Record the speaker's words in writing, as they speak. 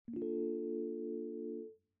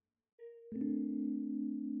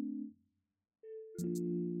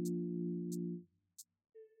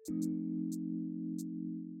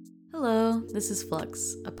Hello, this is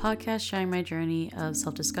Flux, a podcast sharing my journey of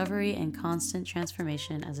self-discovery and constant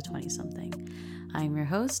transformation as a 20-something. I am your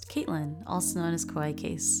host, Caitlin, also known as Kawaii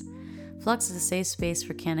Case. Flux is a safe space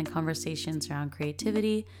for candid conversations around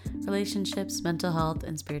creativity, relationships, mental health,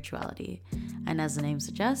 and spirituality. And as the name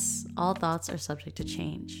suggests, all thoughts are subject to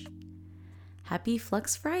change. Happy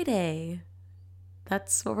Flux Friday!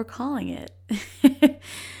 That's what we're calling it.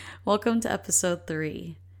 Welcome to episode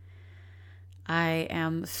 3. I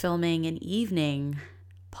am filming an evening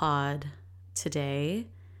pod today,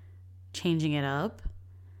 changing it up.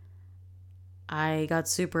 I got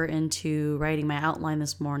super into writing my outline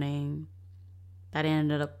this morning. That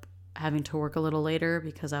ended up having to work a little later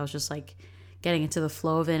because I was just like getting into the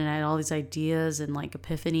flow of it, and I had all these ideas and like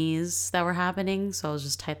epiphanies that were happening, so I was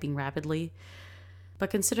just typing rapidly. But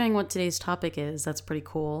considering what today's topic is, that's pretty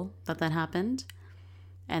cool that happened.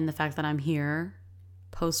 And the fact that I'm here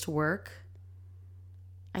post-work,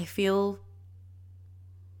 I feel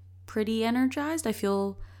pretty energized. I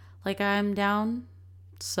feel like I'm down.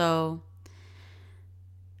 So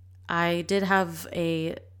I did have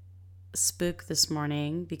a spook this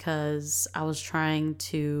morning because I was trying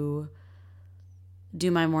to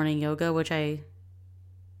do my morning yoga, which I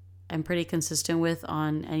am pretty consistent with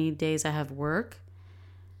on any days I have work.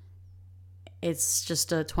 It's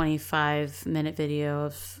just a 25-minute video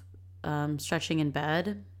of stretching in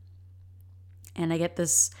bed. And I get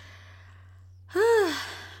this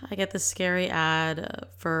scary ad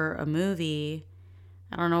for a movie.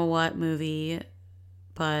 I don't know what movie,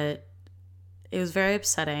 but it was very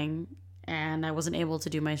upsetting, and I wasn't able to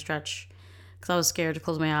do my stretch because I was scared to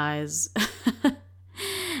close my eyes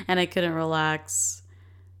and I couldn't relax.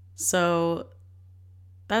 So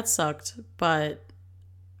that sucked, but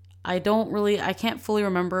I can't fully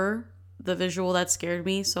remember the visual that scared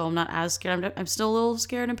me, so I'm not as scared. I'm still a little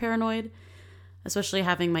scared and paranoid, especially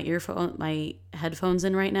having my headphones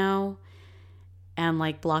in right now and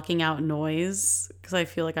like blocking out noise because I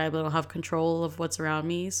feel like I don't have control of what's around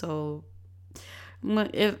me. So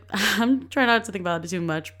I'm trying not to think about it too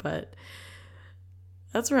much, but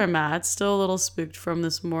that's where I'm at. Still a little spooked from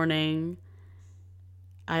this morning.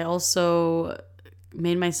 I also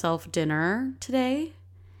made myself dinner today,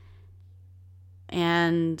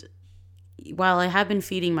 and while I have been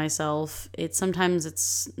feeding myself, sometimes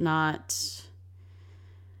it's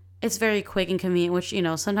very quick and convenient, which,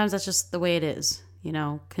 sometimes that's just the way it is,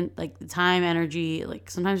 like the time, energy, like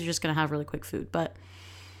sometimes you're just going to have really quick food. But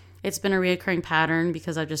it's been a reoccurring pattern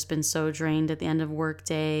because I've just been so drained at the end of work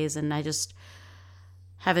days, and I just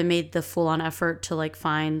haven't made the full on effort to like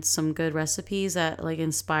find some good recipes that like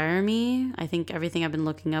inspire me. I think everything I've been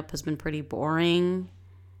looking up has been pretty boring.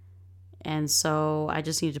 And so I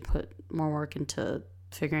just need to put more work into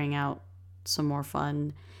figuring out some more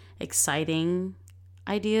fun, exciting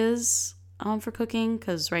ideas for cooking,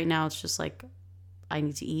 because right now it's just like I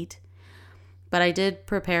need to eat. But I did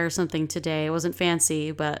prepare something today. It wasn't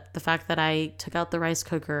fancy, but the fact that I took out the rice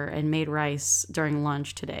cooker and made rice during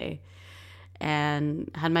lunch today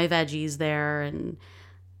and had my veggies there and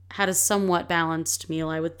had a somewhat balanced meal,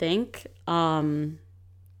 I would think. I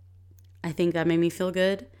think that made me feel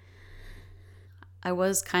good. I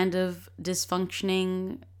was kind of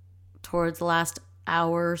dysfunctioning towards the last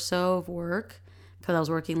hour or so of work because I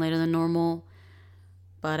was working later than normal,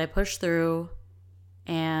 but I pushed through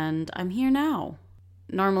and I'm here now.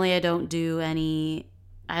 Normally I don't do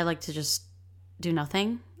I like to just do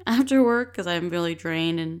nothing after work because I'm really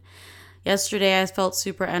drained, and yesterday I felt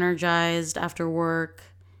super energized after work.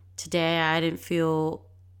 Today I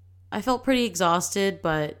felt pretty exhausted,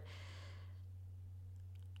 but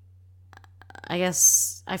I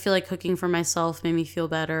guess I feel like cooking for myself made me feel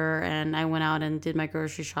better, and I went out and did my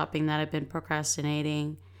grocery shopping that I've been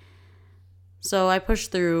procrastinating. So I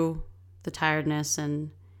pushed through the tiredness,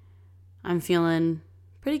 and I'm feeling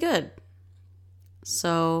pretty good.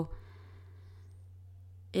 So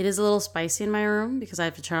it is a little spicy in my room because I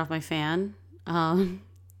have to turn off my fan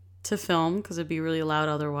to film because it'd be really loud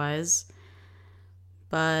otherwise.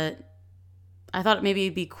 But I thought maybe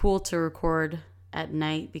it'd be cool to record at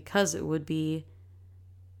night because it would be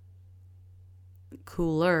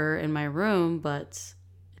cooler in my room, but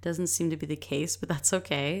it doesn't seem to be the case, but that's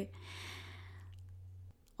okay.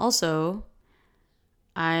 Also,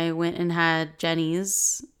 I went and had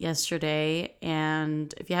Jenny's yesterday,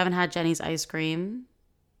 and if you haven't had Jenny's ice cream,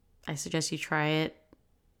 I suggest you try it.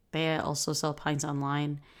 They also sell pints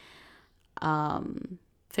online.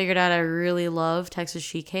 Figured out I really love Texas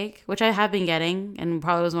sheet cake, which I have been getting and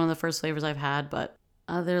probably was one of the first flavors I've had. But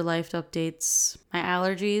other life updates, my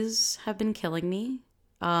allergies have been killing me.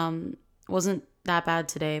 Wasn't that bad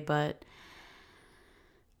today, but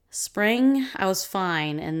Spring, I was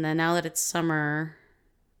fine. And then now that it's summer,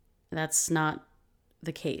 that's not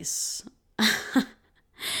the case.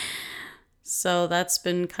 So that's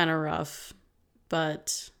been kind of rough.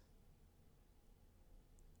 But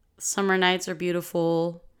summer nights are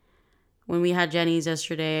beautiful. When we had Jenny's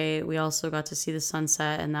yesterday, we also got to see the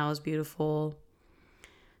sunset, and that was beautiful.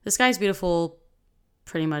 The sky's beautiful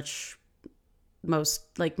pretty much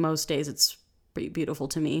most days. It's pretty beautiful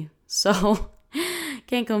to me. So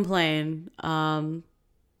can't complain.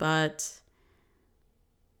 But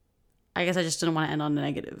I guess I just didn't want to end on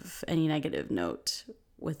any negative note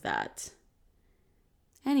with that.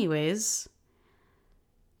 Anyways,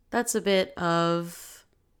 that's a bit of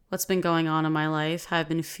what's been going on in my life, how I've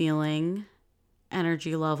been feeling,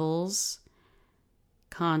 energy levels,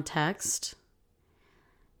 context.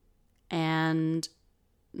 And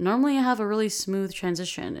normally I have a really smooth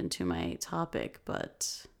transition into my topic,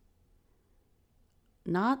 but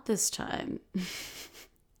not this time.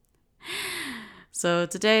 So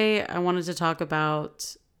today I wanted to talk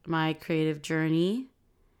about my creative journey,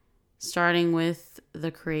 starting with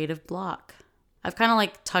the creative block. I've kind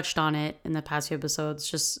of touched on it in the past few episodes,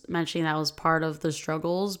 just mentioning that was part of the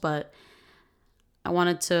struggles, but I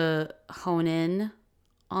wanted to hone in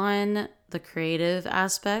on the creative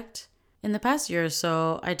aspect. In the past year or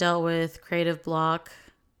so, I dealt with creative block,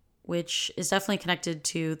 which is definitely connected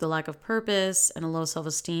to the lack of purpose and a low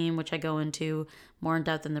self-esteem, which I go into more in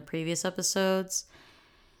depth in the previous episodes.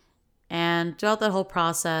 And throughout that whole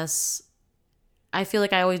process, I feel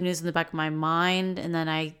like I always knew this in the back of my mind, and then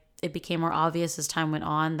it became more obvious as time went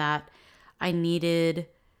on that I needed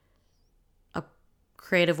a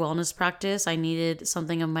creative wellness practice. I needed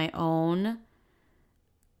something of my own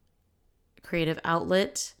creative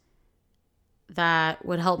outlet that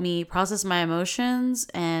would help me process my emotions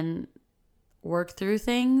and work through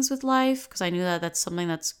things with life, because I knew that that's something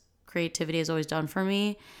that's creativity has always done for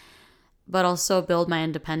me, but also build my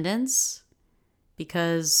independence,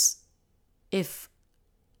 because if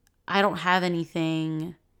I don't have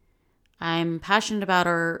anything I'm passionate about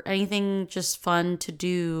or anything just fun to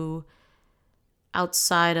do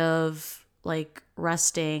outside of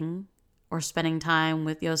resting or spending time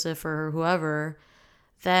with Yosef or whoever,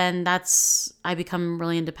 then I become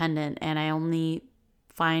really independent, and I only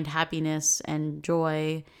find happiness and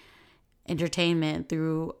joy, entertainment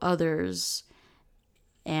through others,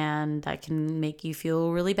 and that can make you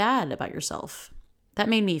feel really bad about yourself. That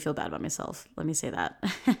made me feel bad about myself, let me say that.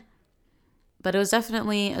 But it was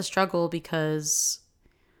definitely a struggle, because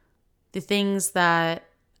the things that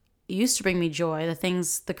used to bring me joy,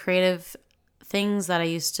 the creative things that I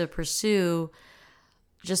used to pursue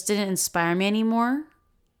just didn't inspire me anymore.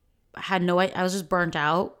 I was just burnt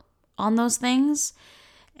out on those things.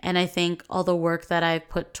 And I think all the work that I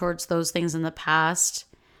put towards those things in the past,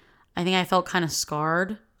 I think I felt kind of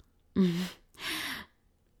scarred, with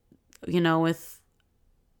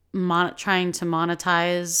trying to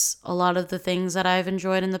monetize a lot of the things that I've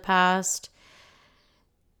enjoyed in the past.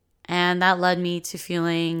 And that led me to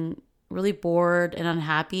feeling really bored and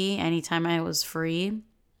unhappy anytime I was free.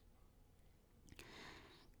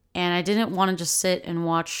 And I didn't want to just sit and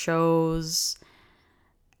watch shows.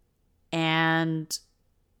 And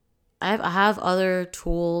I have other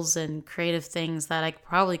tools and creative things that I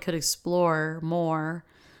probably could explore more,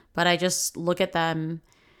 but I just look at them.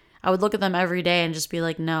 I would look at them every day and just be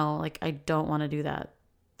like, no, I don't want to do that.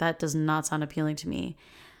 That does not sound appealing to me.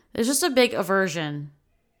 There's just a big aversion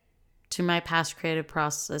to my past creative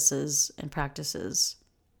processes and practices.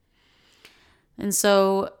 And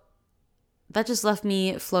so that just left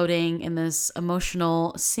me floating in this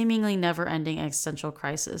emotional, seemingly never-ending existential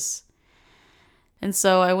crisis. And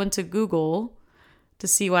so I went to Google to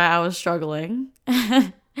see why I was struggling.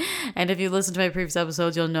 And if you listen to my previous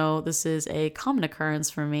episodes, you'll know this is a common occurrence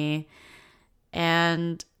for me.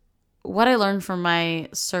 And what I learned from my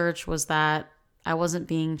search was that I wasn't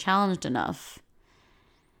being challenged enough.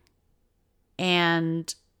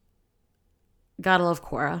 And gotta love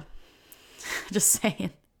Quora. Just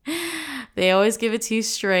saying. They always give it to you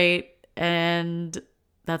straight, and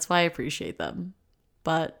that's why I appreciate them.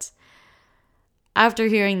 But after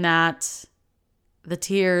hearing that, the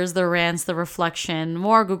tears, the rants, the reflection,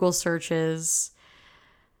 more Google searches,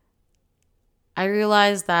 I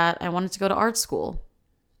realized that I wanted to go to art school.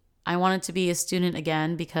 I wanted to be a student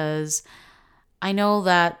again, because I know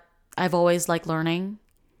that I've always liked learning.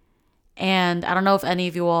 And I don't know if any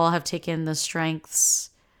of you all have taken the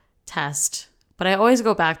strengths test, but I always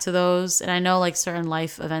go back to those. And I know certain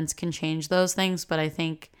life events can change those things, but I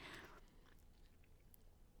think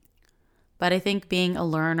being a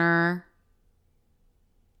learner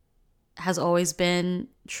has always been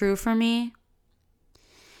true for me.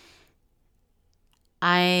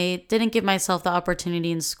 I didn't give myself the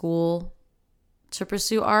opportunity in school to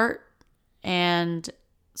pursue art, and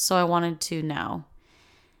so I wanted to now.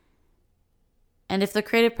 And if the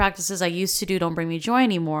creative practices I used to do don't bring me joy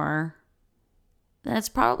anymore, then it's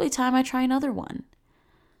probably time I try another one.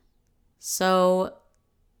 So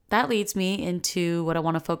that leads me into what I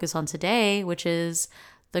want to focus on today, which is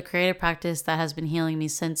the creative practice that has been healing me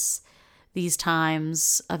since these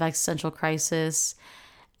times of existential crisis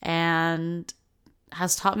and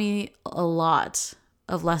has taught me a lot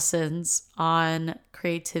of lessons on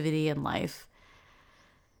creativity and life.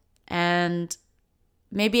 And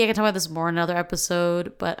maybe I can talk about this more in another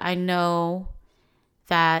episode, but I know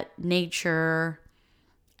that nature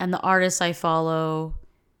and the artists I follow,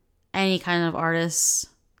 any kind of artists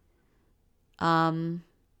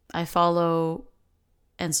I follow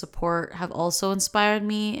and support, have also inspired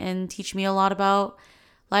me and teach me a lot about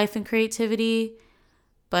life and creativity.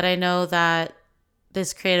 But I know that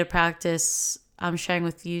this creative practice I'm sharing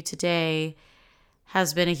with you today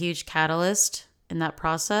has been a huge catalyst in that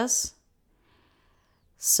process.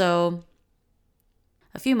 So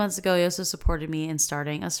a few months ago, he also supported me in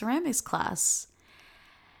starting a ceramics class.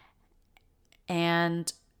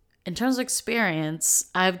 And in terms of experience,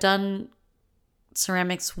 I've done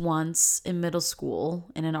ceramics once in middle school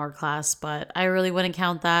in an art class, but I really wouldn't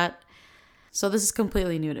count that. So this is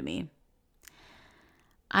completely new to me.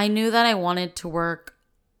 I knew that I wanted to work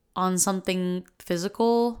on something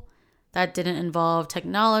physical that didn't involve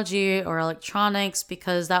technology or electronics,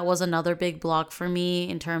 because that was another big block for me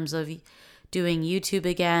in terms of doing YouTube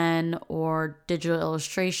again or digital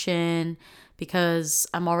illustration, because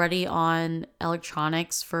I'm already on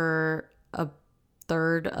electronics for a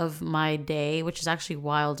third of my day, which is actually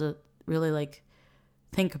wild to really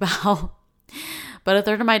think about. But a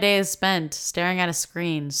third of my day is spent staring at a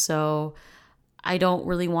screen. So I don't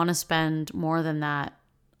really want to spend more than that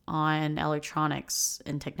on electronics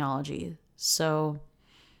and technology. So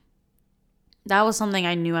that was something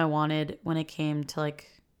I knew I wanted when it came to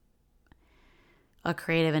a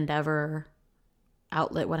creative endeavor,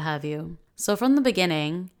 outlet, what have you. So from the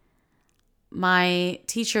beginning, my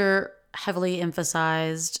teacher heavily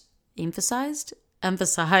emphasized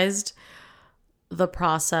the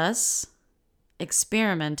process,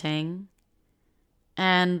 experimenting,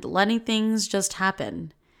 and letting things just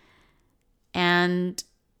happen. And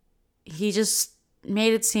he just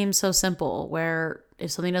made it seem so simple, where if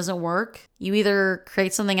something doesn't work, you either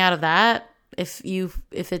create something out of that. If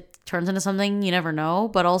it turns into something, you never know,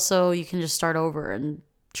 but also you can just start over and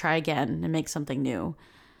try again and make something new.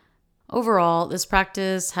 Overall, this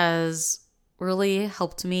practice has really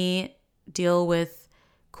helped me deal with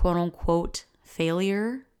quote unquote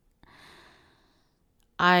failure.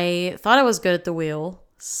 I thought I was good at the wheel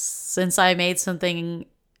since I made something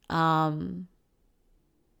and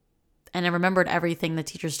I remembered everything the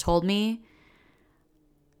teachers told me.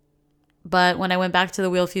 But when I went back to the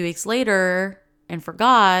wheel a few weeks later and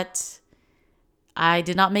forgot, I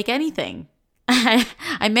did not make anything.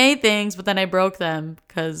 I made things, but then I broke them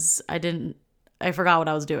because I forgot what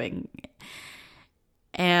I was doing.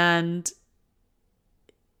 And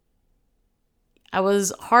I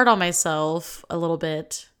was hard on myself a little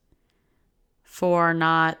bit for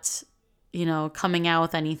not, coming out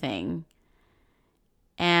with anything.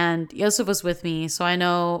 And Yosef was with me, so I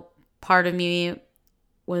know part of me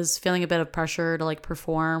was feeling a bit of pressure to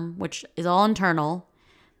perform, which is all internal.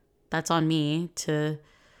 That's on me to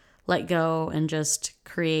let go and just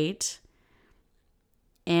create.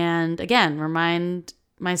 And again, remind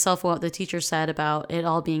myself what the teacher said about it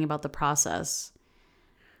all being about the process.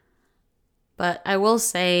 But I will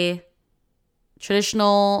say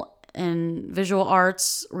traditional and visual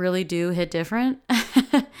arts really do hit different.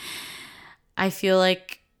 I feel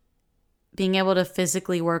like being able to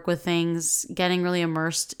physically work with things, getting really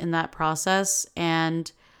immersed in that process,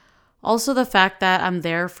 and also the fact that I'm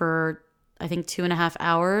there for, I think, 2.5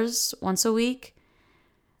 hours once a week.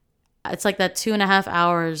 It's like that 2.5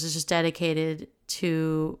 hours is just dedicated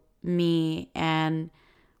to me and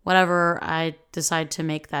whatever I decide to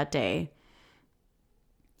make that day.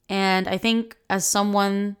 And I think as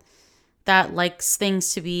someone that likes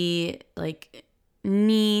things to be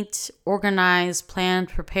neat, organized, planned,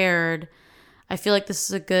 prepared, I feel like this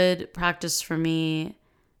is a good practice for me,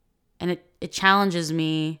 and it challenges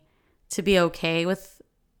me to be okay with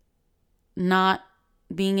not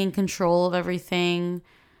being in control of everything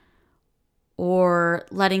or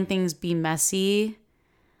letting things be messy.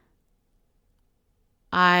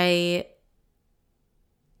 I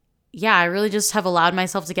really just have allowed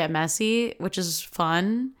myself to get messy, which is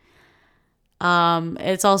fun.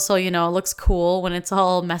 It's also, it looks cool when it's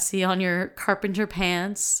all messy on your carpenter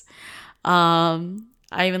pants.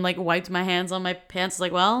 I even like wiped my hands on my pants.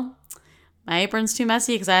 Like, well, my apron's too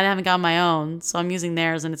messy because I haven't got my own. So I'm using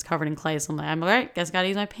theirs and it's covered in clay. So I'm all right, guess I gotta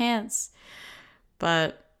use my pants.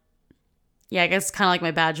 But yeah, I guess it's kind of like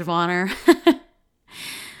my badge of honor.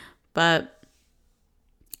 But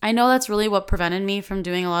I know that's really what prevented me from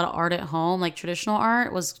doing a lot of art at home, like traditional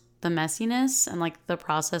art, was the messiness and like the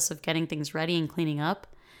process of getting things ready and cleaning up.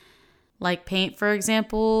 Like paint, for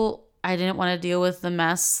example, I didn't want to deal with the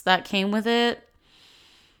mess that came with it.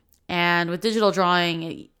 And with digital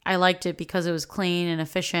drawing, I liked it because it was clean and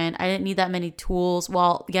efficient. I didn't need that many tools.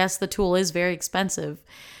 Well, yes, the tool is very expensive.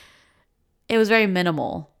 It was very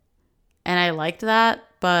minimal. And I liked that,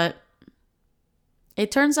 but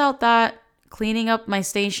it turns out that cleaning up my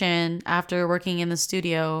station after working in the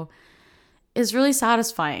studio is really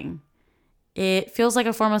satisfying. It feels like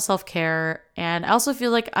a form of self-care, and I also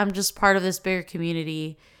feel like I'm just part of this bigger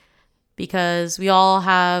community because we all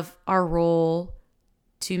have our role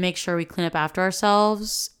to make sure we clean up after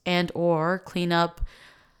ourselves and or clean up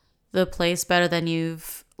the place better than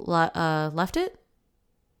you've left it.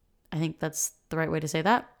 I think that's the right way to say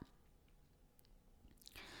that.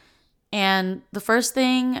 And the first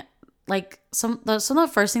thing, like some of the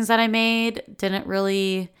first things that I made didn't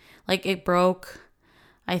really, like, it broke,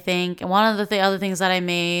 I think. And one of the other things that I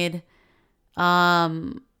made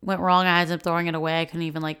went wrong. I ended up throwing it away. I couldn't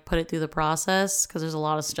even like put it through the process because there's a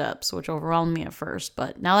lot of steps, which overwhelmed me at first.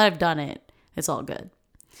 But now that I've done it, it's all good.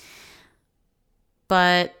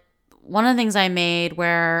 But one of the things I made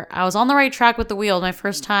where I was on the right track with the wheel, my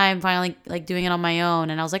first time finally like doing it on my own,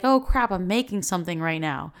 and I was like, oh crap, I'm making something right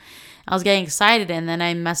now. I was getting excited, and then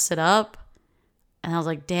I messed it up, and I was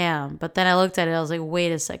like, damn. But then I looked at it, I was like,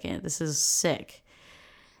 wait a second, this is sick.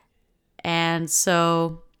 And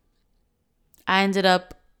so I ended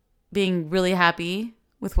up being really happy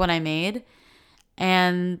with what I made.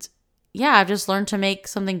 And yeah, I've just learned to make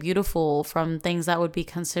something beautiful from things that would be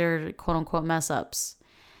considered quote unquote mess ups.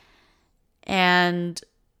 And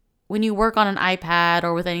when you work on an iPad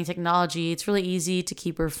or with any technology, it's really easy to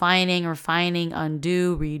keep refining,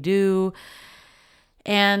 undo, redo.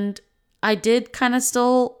 And I did kind of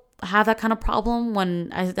still have that kind of problem when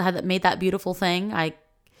I had made that beautiful thing. I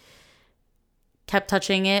kept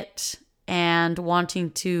touching it and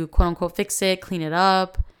wanting to quote unquote fix it, clean it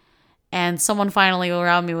up. And someone finally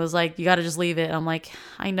around me was like, you got to just leave it. I'm like,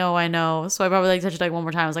 I know. So I probably like touched it like one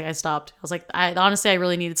more time. I was like, I stopped. I was like, honestly, I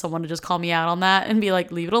really needed someone to just call me out on that and be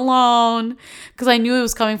like, leave it alone. Because I knew it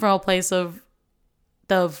was coming from a place of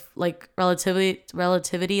like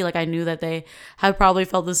relativity. Like I knew that they had probably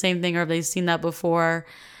felt the same thing or they've seen that before.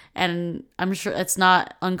 And I'm sure it's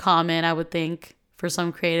not uncommon, I would think, for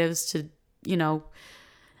some creatives to,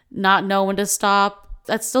 not know when to stop.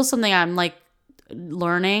 That's still something I'm like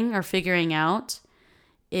learning or figuring out,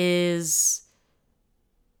 is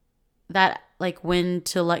that like when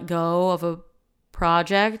to let go of a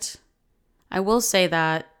project. I will say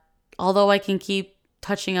that although I can keep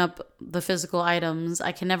touching up the physical items,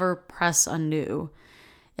 I can never press undo,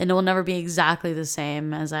 and it will never be exactly the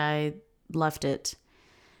same as I left it.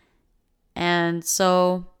 And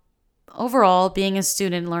so overall, being a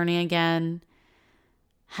student learning again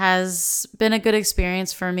has been a good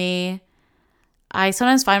experience for me. I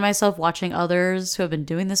sometimes find myself watching others who have been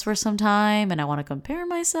doing this for some time, and I want to compare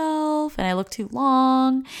myself, and I look too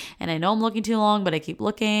long, and I know I'm looking too long, but I keep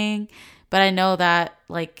looking. But I know that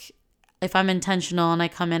like if I'm intentional and I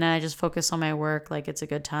come in and I just focus on my work, like it's a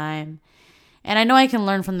good time. And I know I can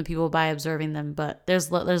learn from the people by observing them, but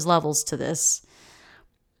there's levels to this.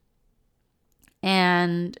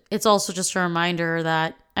 And it's also just a reminder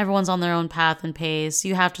that everyone's on their own path and pace.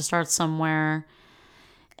 You have to start somewhere.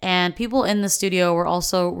 And people in the studio were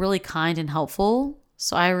also really kind and helpful.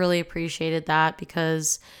 So I really appreciated that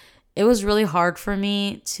because it was really hard for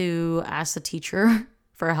me to ask the teacher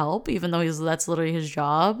for help, even though that's literally his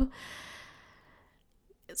job.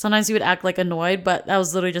 Sometimes he would act like annoyed, but that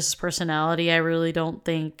was literally just his personality. I really don't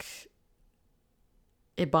think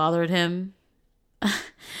it bothered him.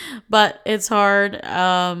 But it's hard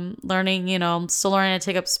learning, I'm still learning to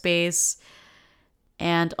take up space.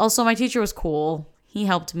 And also my teacher was cool. He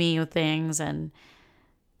helped me with things, and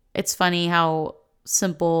it's funny how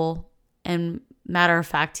simple and matter of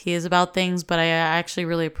fact he is about things, but I actually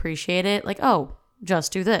really appreciate it. Like, oh,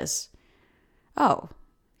 just do this. Oh,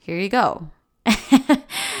 here you go.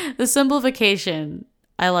 The simplification,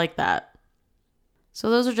 I like that. So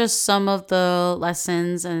those are just some of the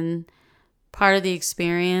lessons and part of the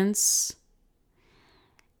experience.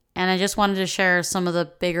 And I just wanted to share some of the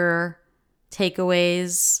bigger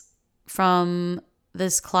takeaways from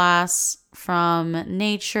this class, from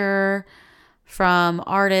nature, from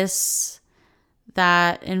artists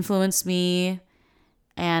that influence me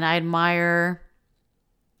and I admire.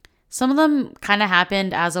 Some of them kind of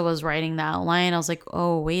happened as I was writing the outline. I was like,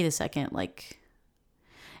 oh, wait a second. Like,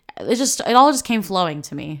 it all just came flowing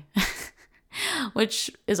to me,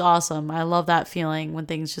 which is awesome. I love that feeling when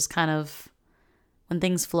things when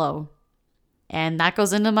things flow. And that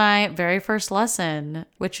goes into my very first lesson,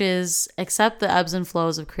 which is accept the ebbs and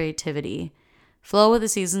flows of creativity. Flow with the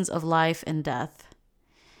seasons of life and death.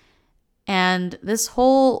 And this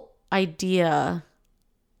whole idea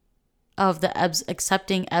of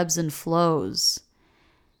accepting ebbs and flows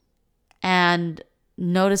and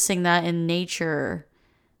noticing that in nature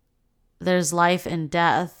there's life and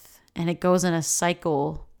death and it goes in a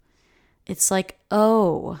cycle. It's like,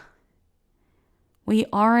 oh, we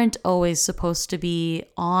aren't always supposed to be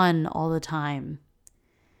on all the time.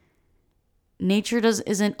 Nature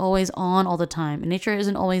isn't always on all the time. Nature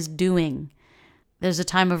isn't always doing. There's a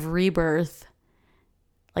time of rebirth.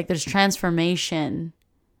 Like there's transformation.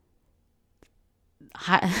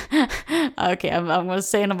 Okay, I'm going to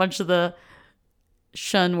say in a bunch of the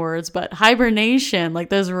shun words, but hibernation, like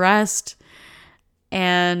there's rest.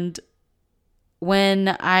 And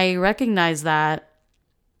when I recognize that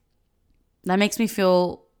makes me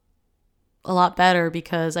feel a lot better,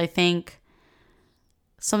 because I think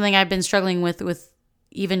something I've been struggling with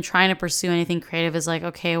even trying to pursue anything creative is like,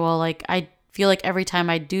 okay, well, like I feel like every time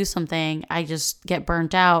I do something, I just get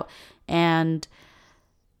burnt out, and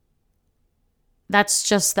that's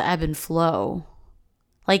just the ebb and flow.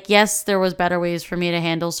 Like, yes, there was better ways for me to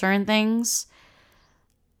handle certain things,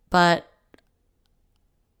 but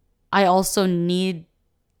I also need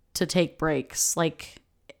to take breaks, like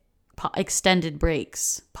extended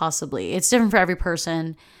breaks, possibly. It's different for every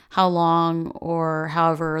person, how long or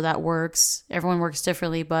however that works. Everyone works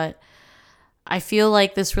differently, but I feel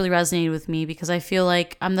like this really resonated with me because I feel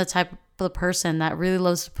like I'm the type of person that really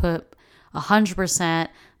loves to put 100%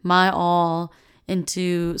 my all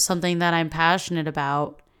into something that I'm passionate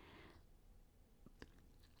about.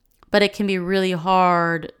 But it can be really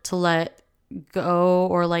hard to let go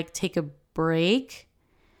or like take a break.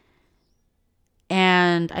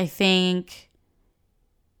 And I think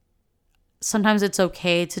sometimes it's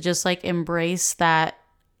okay to just like embrace that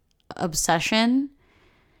obsession.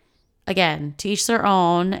 Again, to each their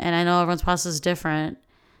own, and I know everyone's process is different,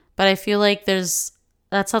 but I feel like that's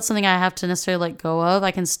not something I have to necessarily let go of.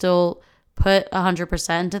 I can still put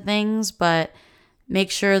 100% into things, but make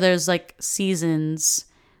sure there's like seasons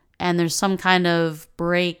and there's some kind of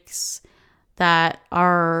breaks that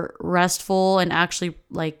are restful and actually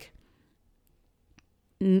like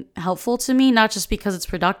helpful to me, not just because it's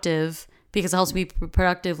productive, because it helps me be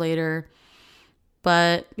productive later,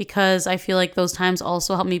 but because I feel like those times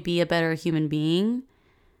also help me be a better human being.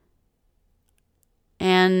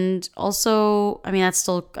 And also, I mean, I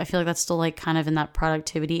feel like that's still like kind of in that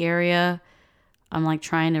productivity area. I'm like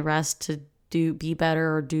trying to rest to be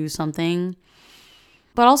better or do something.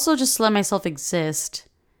 But also just let myself exist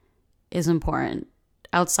is important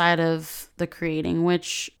outside of the creating,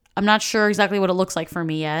 which I'm not sure exactly what it looks like for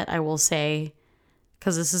me yet, I will say,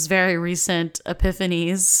 because this is very recent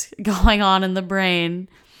epiphanies going on in the brain.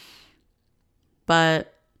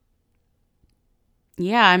 But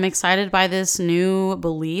yeah, I'm excited by this new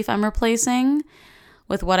belief I'm replacing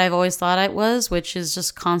with what I've always thought it was, which is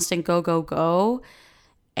just constant go, go, go.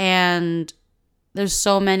 And there's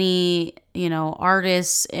so many,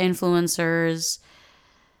 artists, influencers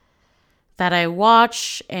that I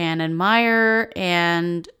watch and admire,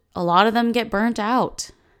 and a lot of them get burnt out.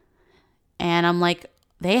 And I'm like,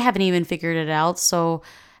 they haven't even figured it out. So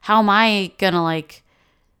how am I going to like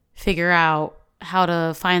figure out how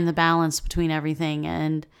to find the balance between everything?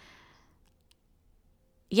 And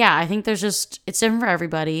yeah, I think it's different for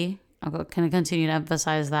everybody. I'm going to continue to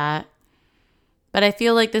emphasize that. But I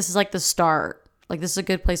feel like this is like the start. Like this is a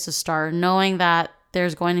good place to start, knowing that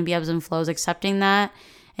there's going to be ebbs and flows, accepting that,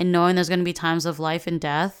 and knowing there's going to be times of life and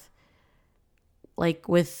death. Like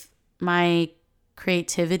with my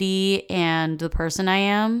creativity and the person I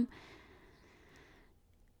am.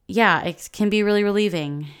 Yeah, it can be really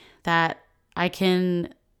relieving that I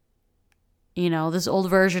can, this old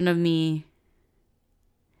version of me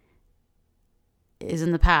is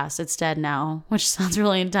in the past. It's dead now, which sounds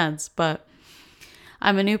really intense, but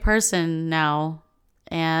I'm a new person now.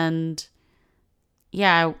 And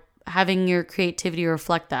yeah, having your creativity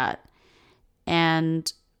reflect that.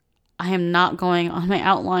 And I am not going on my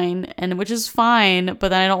outline, and which is fine, but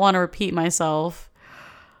then I don't want to repeat myself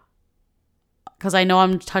because I know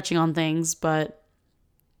I'm touching on things, but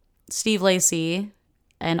Steve Lacy,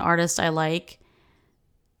 an artist I like,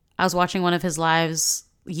 I was watching one of his lives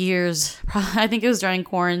I think it was during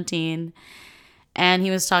quarantine, and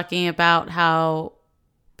he was talking about how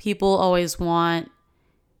people always want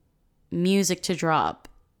music to drop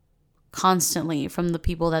constantly from the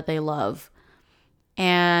people that they love.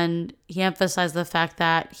 And he emphasized the fact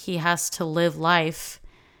that he has to live life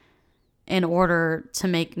in order to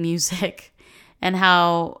make music, and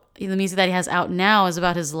how the music that he has out now is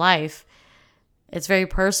about his life. It's very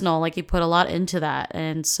personal. Like, he put a lot into that.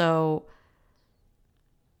 And so,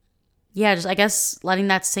 yeah, just I guess letting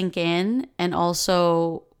that sink in, and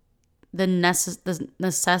also the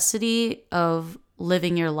necessity of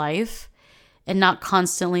living your life and not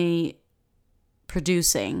constantly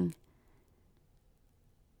producing.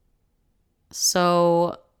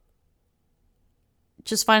 So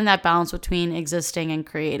just finding that balance between existing and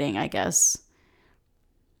creating, I guess.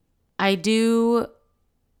 I do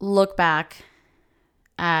look back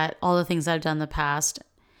at all the things I've done in the past,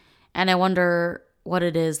 and I wonder what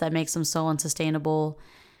it is that makes them so unsustainable.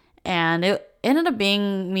 And it ended up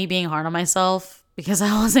being me being hard on myself because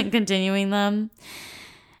I wasn't continuing them.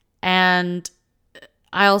 And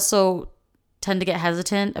I also tend to get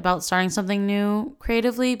hesitant about starting something new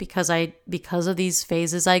creatively because of these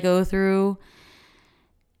phases I go through.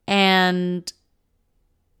 And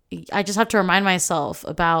I just have to remind myself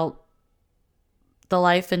about the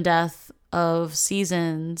life and death of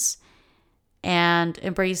seasons, and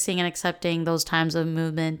embracing and accepting those times of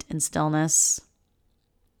movement and stillness.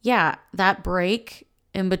 Yeah, that break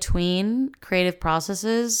in between creative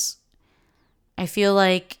processes, I feel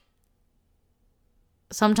like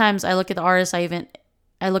sometimes I look at the artists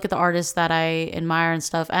that I admire and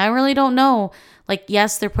stuff, and I really don't know. Like,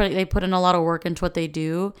 yes, they put in a lot of work into what they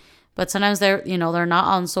do, but sometimes they're not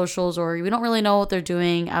on socials, or we don't really know what they're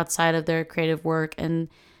doing outside of their creative work. And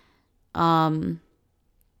I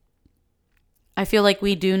feel like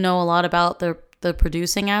we do know a lot about the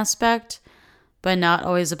producing aspect, but not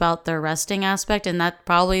always about their resting aspect. And that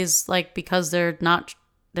probably is like because they're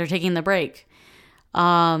taking the break.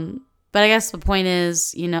 But I guess the point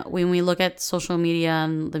is, when we look at social media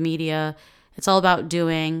and the media, it's all about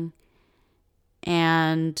doing.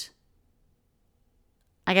 And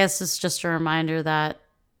I guess it's just a reminder that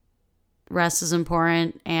rest is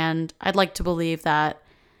important. And I'd like to believe that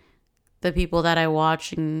the people that I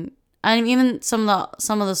watch, and even some of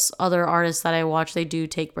the other artists that I watch, they do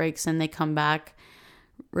take breaks and they come back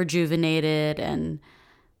rejuvenated. And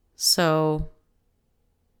so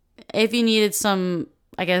if you needed some,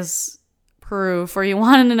 I guess, proof, or you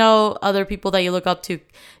wanted to know other people that you look up to,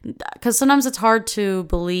 because sometimes it's hard to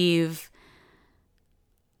believe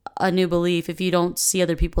a new belief if you don't see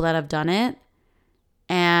other people that have done it.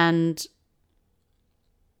 And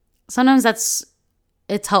sometimes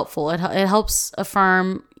it's helpful. It helps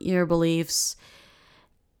affirm your beliefs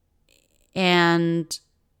and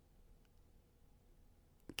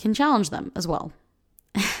can challenge them as well.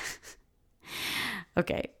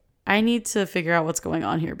 Okay, I need to figure out what's going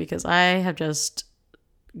on here because I have just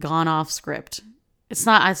gone off script. It's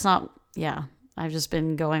not, yeah, I've just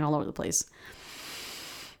been going all over the place.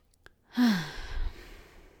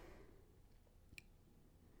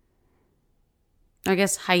 I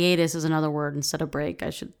guess hiatus is another word instead of break.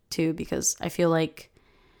 I should too, because I feel like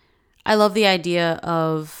I love the idea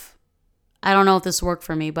of, I don't know if this worked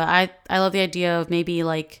for me, but I love the idea of maybe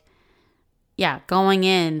like, yeah, going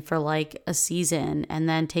in for like a season and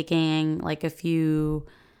then taking like a few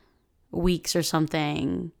weeks or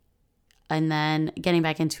something and then getting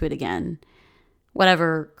back into it again,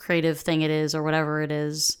 whatever creative thing it is or whatever it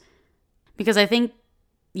is. Because I think,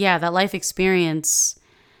 yeah, that life experience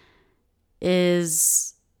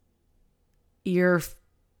is it's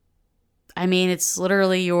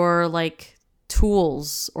literally your like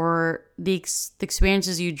tools or the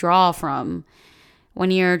experiences you draw from when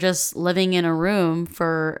you're just living in a room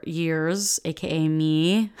for years, aka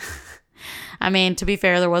me. I mean, to be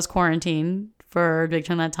fair, there was quarantine for a big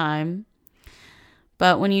chunk of that time.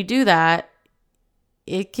 But when you do that,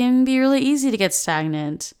 it can be really easy to get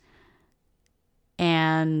stagnant.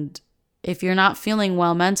 And if you're not feeling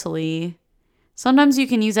well mentally, sometimes you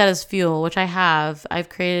can use that as fuel, which I have. I've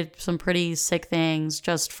created some pretty sick things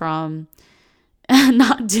just from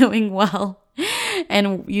not doing well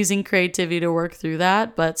and using creativity to work through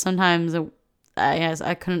that. But sometimes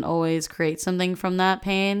I couldn't always create something from that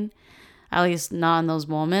pain, at least not in those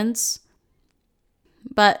moments.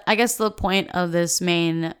 But I guess the point of this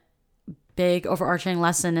main big overarching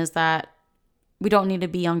lesson is that we don't need to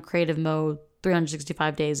be on creative mode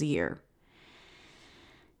 365 days a year.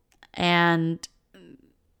 And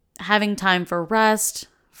having time for rest,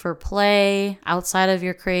 for play outside of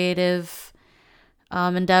your creative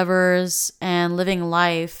endeavors and living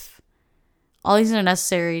life. All these are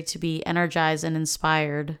necessary to be energized and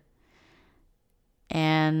inspired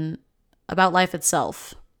and about life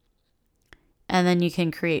itself. And then you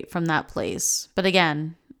can create from that place. But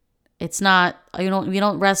again, it's not, we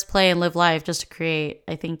don't rest, play, and live life just to create.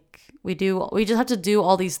 I think we just have to do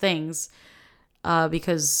all these things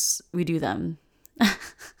because we do them.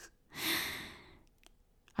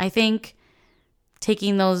 I think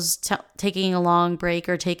taking a long break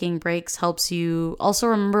or taking breaks helps you also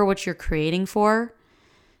remember what you're creating for,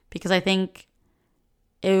 because I think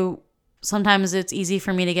sometimes it's easy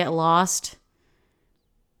for me to get lost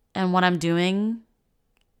in what I'm doing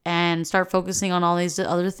and start focusing on all these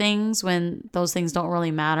other things when those things don't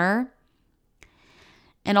really matter.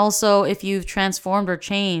 And also, if you've transformed or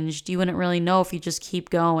changed, you wouldn't really know if you just keep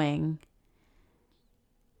going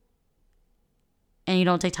and you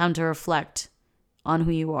don't take time to reflect on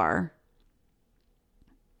who you are.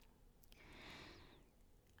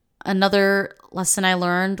 Another lesson I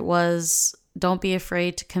learned was don't be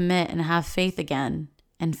afraid to commit and have faith again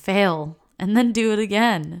and fail and then do it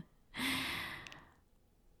again.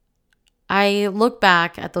 I look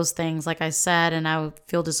back at those things, like I said, and I would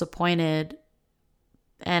feel disappointed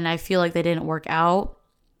and I feel like they didn't work out.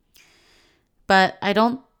 But I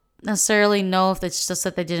don't necessarily know if it's just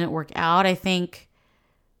that they didn't work out. I think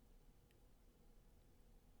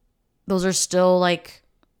those are still like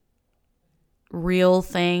real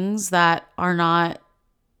things that are not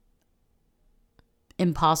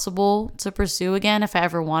impossible to pursue again if I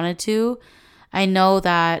ever wanted to. I know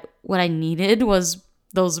that what I needed was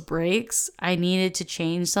those breaks. I needed to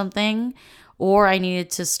change something, or I needed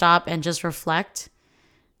to stop and just reflect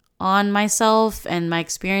on myself and my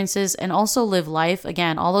experiences and also live life.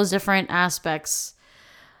 Again, all those different aspects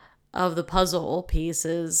of the puzzle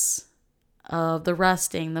pieces of the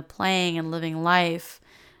resting, the playing, and living life.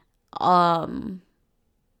 I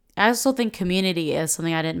also think community is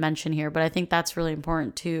something I didn't mention here, but I think that's really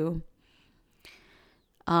important too.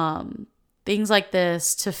 Things like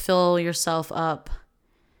this to fill yourself up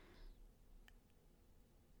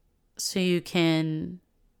so you can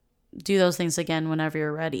do those things again whenever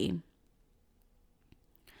you're ready.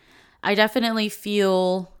 I definitely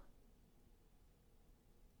feel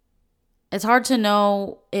it's hard to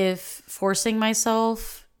know if forcing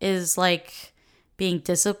myself is like being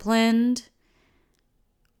disciplined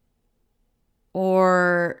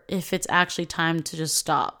or if it's actually time to just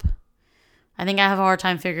stop. I think I have a hard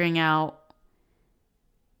time figuring out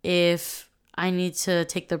if I need to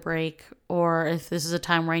take the break or if this is a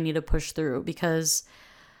time where I need to push through, because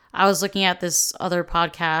I was looking at this other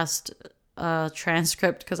podcast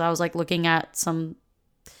transcript because I was like looking at some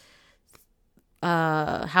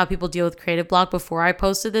how people deal with creative block before I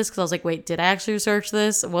posted this, because I was like, wait, did I actually research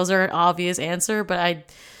this? Was there an obvious answer?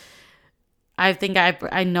 But I think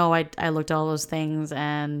I know I looked at all those things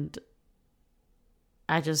and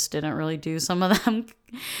I just didn't really do some of them.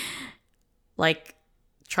 Like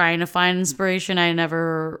trying to find inspiration,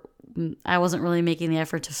 I wasn't really making the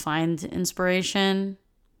effort to find inspiration.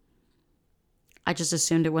 I just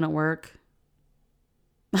assumed it wouldn't work.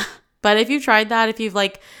 But if you've tried that, if you've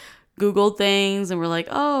like Googled things and were like,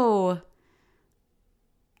 oh,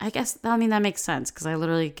 I guess, I mean, that makes sense because I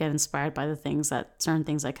literally get inspired by certain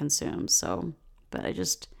things I consume. So, but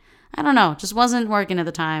I don't know, just wasn't working at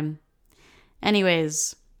the time.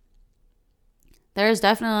 Anyways, there's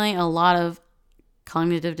definitely a lot of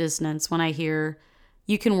cognitive dissonance when I hear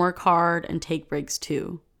you can work hard and take breaks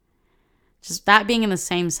too. Just that being in the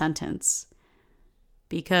same sentence.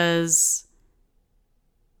 Because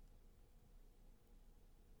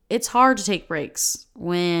it's hard to take breaks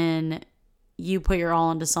when you put your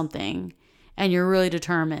all into something and you're really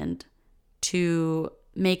determined to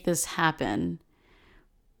make this happen.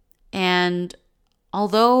 And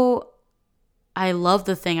although I love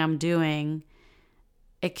the thing I'm doing,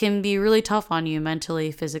 it can be really tough on you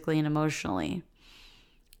mentally, physically, and emotionally.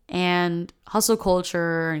 And hustle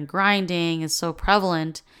culture and grinding is so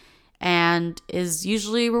prevalent and is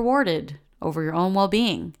usually rewarded over your own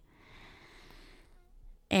well-being.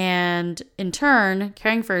 And in turn,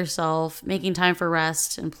 caring for yourself, making time for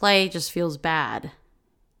rest and play just feels bad.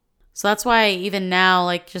 So that's why even now,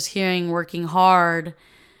 like just hearing working hard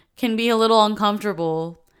can be a little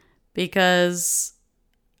uncomfortable because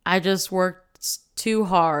I just worked too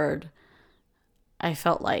hard, I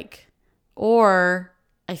felt like. Or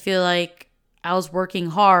I feel like I was working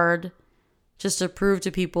hard just to prove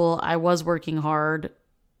to people I was working hard.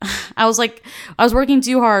 I was working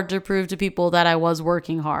too hard to prove to people that I was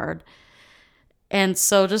working hard. And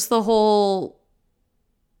so just the whole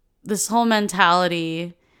this whole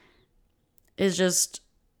mentality is just,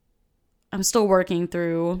 I'm still working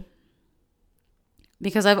through,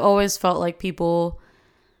 because I've always felt like people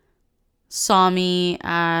saw me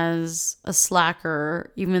as a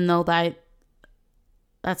slacker, even though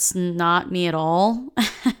that's not me at all.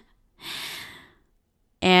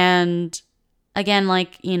 And again,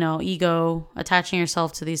 like, ego, attaching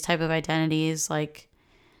yourself to these type of identities, like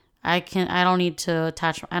I don't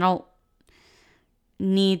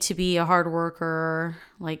need to be a hard worker.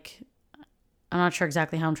 Like, I'm not sure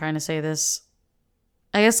exactly how I'm trying to say this.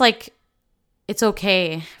 I guess, like, it's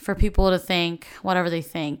okay for people to think whatever they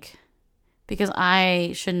think, because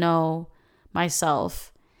I should know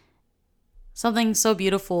myself. Something so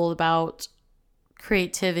beautiful about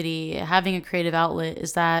creativity, having a creative outlet,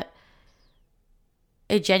 is that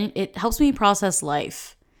it helps me process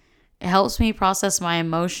life. It helps me process my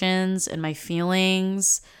emotions and my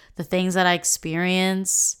feelings, the things that I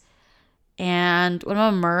experience. And when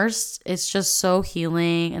I'm immersed, it's just so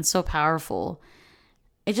healing and so powerful.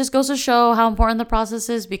 It just goes to show how important the process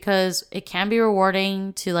is, because it can be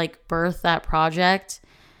rewarding to like birth that project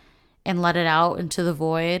and let it out into the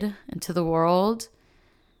void, into the world.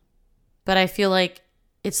 But I feel like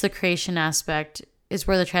it's the creation aspect is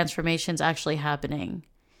where the transformation's actually happening.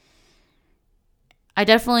 I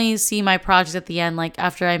definitely see my project at the end, like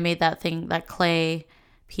after I made that thing, that clay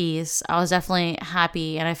piece, I was definitely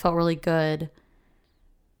happy and I felt really good.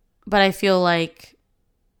 But I feel like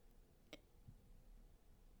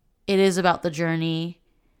it is about the journey,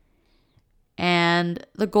 and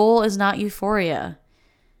the goal is not euphoria.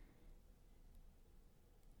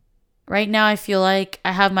 Right now, I feel like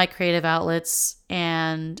I have my creative outlets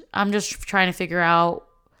and I'm just trying to figure out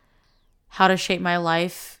how to shape my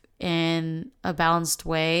life in a balanced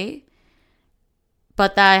way.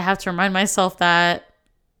 But that I have to remind myself that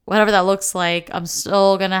whatever that looks like, I'm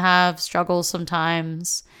still going to have struggles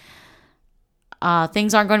sometimes.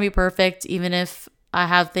 Things aren't going to be perfect, even if I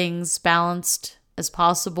have things balanced as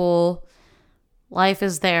possible. Life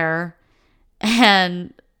is there.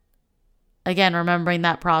 And again, remembering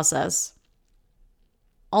that process.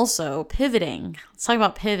 Also, pivoting. Let's talk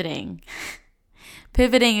about pivoting.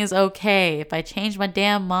 Pivoting is okay. If I change my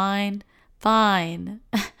damn mind, fine.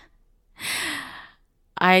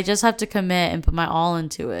 I just have to commit and put my all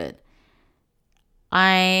into it.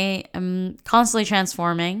 I am constantly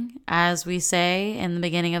transforming, as we say in the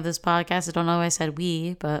beginning of this podcast. I don't know why I said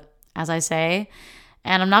we, but as I say.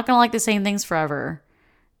 And I'm not going to like the same things forever.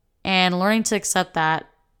 And learning to accept that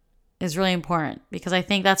is really important, because I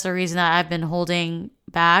think that's the reason that I've been holding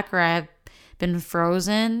back, or I've been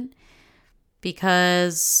frozen,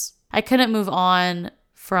 because I couldn't move on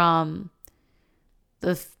from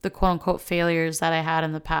the quote unquote failures that I had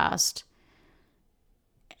in the past.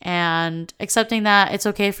 And accepting that it's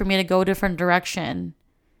okay for me to go a different direction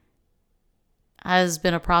has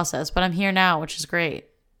been a process, but I'm here now, which is great.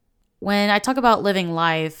 When I talk about living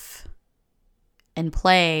life and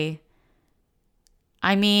play,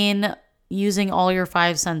 I mean using all your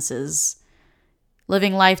 5 senses,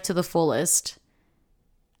 living life to the fullest.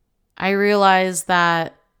 I realize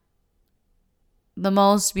that the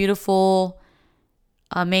most beautiful,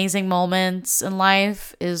 amazing moments in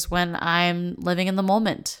life is when I'm living in the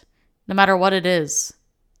moment, no matter what it is.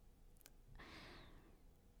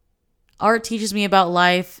 Art teaches me about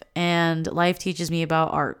life, and life teaches me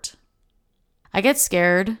about art. I get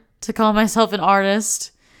scared to call myself an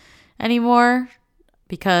artist anymore,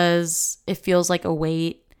 because it feels like a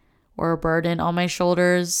weight or a burden on my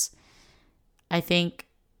shoulders. I think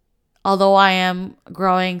although I am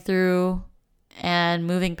growing through and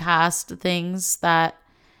moving past things that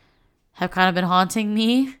have kind of been haunting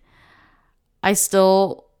me,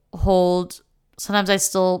 sometimes I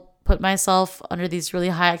still put myself under these really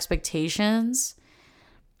high expectations.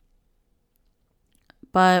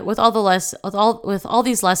 But with all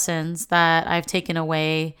these lessons that I've taken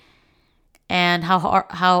away, and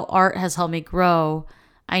how art has helped me grow,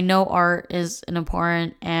 I know art is an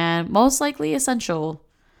important and most likely essential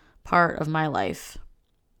part of my life.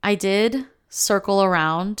 I did circle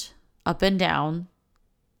around, up and down,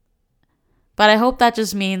 but I hope that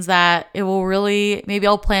just means that it will really, maybe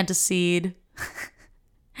I'll plant a seed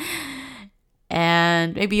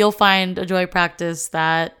and maybe you'll find a joy practice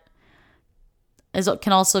that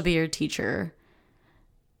can also be your teacher.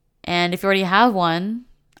 And if you already have one,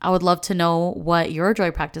 I would love to know what your joy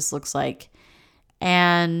practice looks like,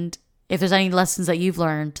 and if there's any lessons that you've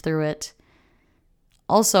learned through it.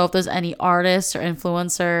 Also, if there's any artist or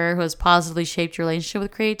influencer who has positively shaped your relationship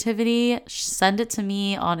with creativity, send it to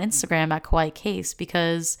me on Instagram at Kawaii Case,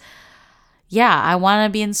 because I want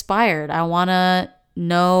to be inspired. I want to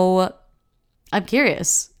I'm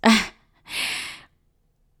curious.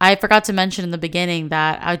 I forgot to mention in the beginning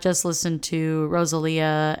that I just listened to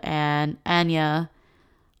Rosalia and Anya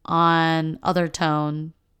on Other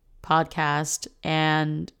Tone podcast.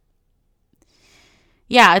 And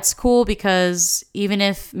yeah, it's cool because even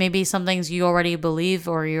if maybe some things you already believe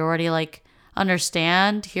or you already like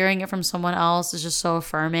understand, hearing it from someone else is just so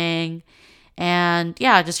affirming. And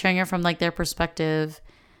yeah, just hearing it from like their perspective.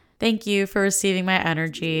 Thank you for receiving my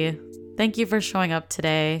energy. Thank you for showing up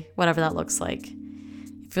today, whatever that looks like.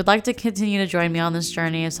 If you'd like to continue to join me on this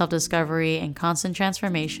journey of self-discovery and constant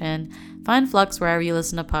transformation, find Flux wherever you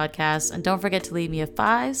listen to podcasts, and don't forget to leave me a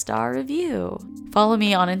 5-star review. Follow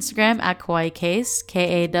me on Instagram at Kawaii Case,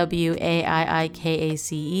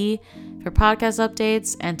 KAWAIIKACE, for podcast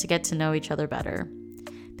updates and to get to know each other better.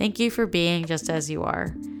 Thank you for being just as you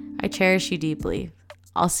are. I cherish you deeply.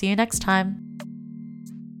 I'll see you next time.